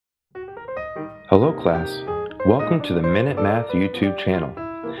Hello class, welcome to the Minute Math YouTube channel.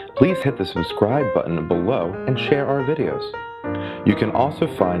 Please hit the subscribe button below and share our videos. You can also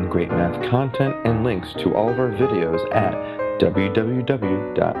find great math content and links to all of our videos at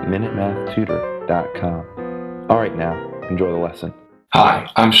www.minutemathtutor.com. Alright now, enjoy the lesson. Hi,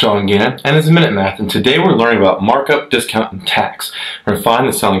 I'm Sean Gannon, and this is Minute Math, and today we're learning about markup, discount, and tax. We're going to find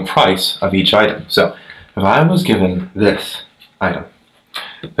the selling price of each item. So, if I was given this item,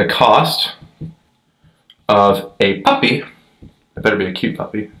 the cost of a puppy, it better be a cute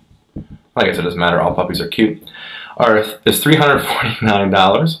puppy, I guess it doesn't matter, all puppies are cute, is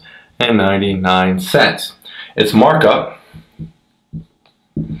 $349.99. Its markup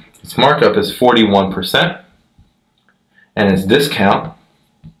is 41%, and its discount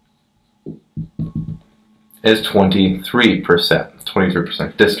is 23%.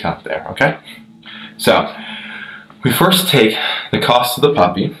 23% discount there, okay? So, we first take the cost of the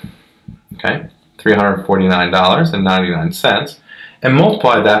puppy, okay, $349.99, and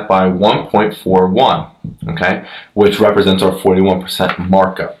multiply that by 1.41, okay, which represents our 41%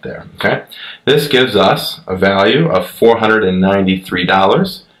 markup there, okay? This gives us a value of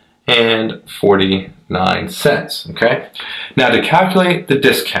 $493.49, okay? Now to calculate the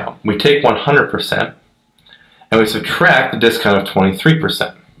discount, we take 100% and we subtract the discount of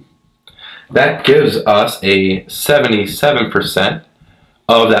 23%. That gives us a 77%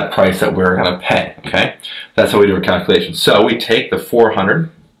 of that price that we're going to pay, okay? That's how we do our calculation. So we take the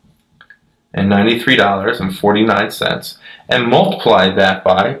 $493.49 and multiply that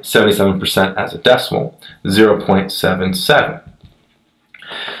by 77% as a decimal, 0.77.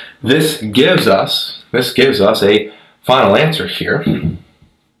 This gives us a final answer here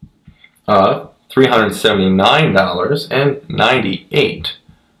of $379.98.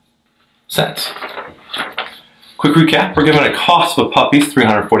 Quick recap, we're given a cost of a puppy,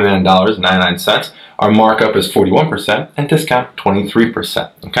 $349.99. Our markup is 41% and discount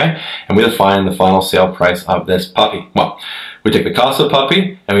 23%, okay? And we define the final sale price of this puppy. Well, we take the cost of the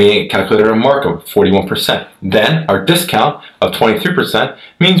puppy and we calculate our markup of 41%. Then our discount of 23%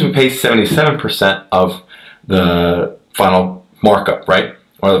 means we pay 77% of the final markup, right?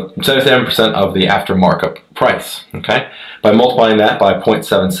 Or 77% of the after markup price, okay? By multiplying that by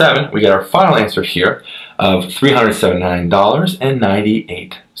 0.77, we get our final answer here of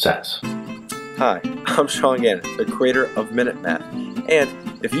 $379.98. Hi, I'm Sean Gannon, the creator of Minute Math. And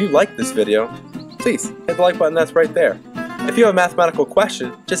if you like this video, please hit the like button that's right there. If you have a mathematical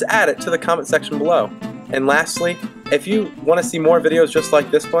question, just add it to the comment section below. And lastly, if you want to see more videos just like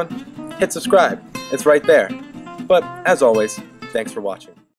this one, hit subscribe. It's right there. But as always, thanks for watching.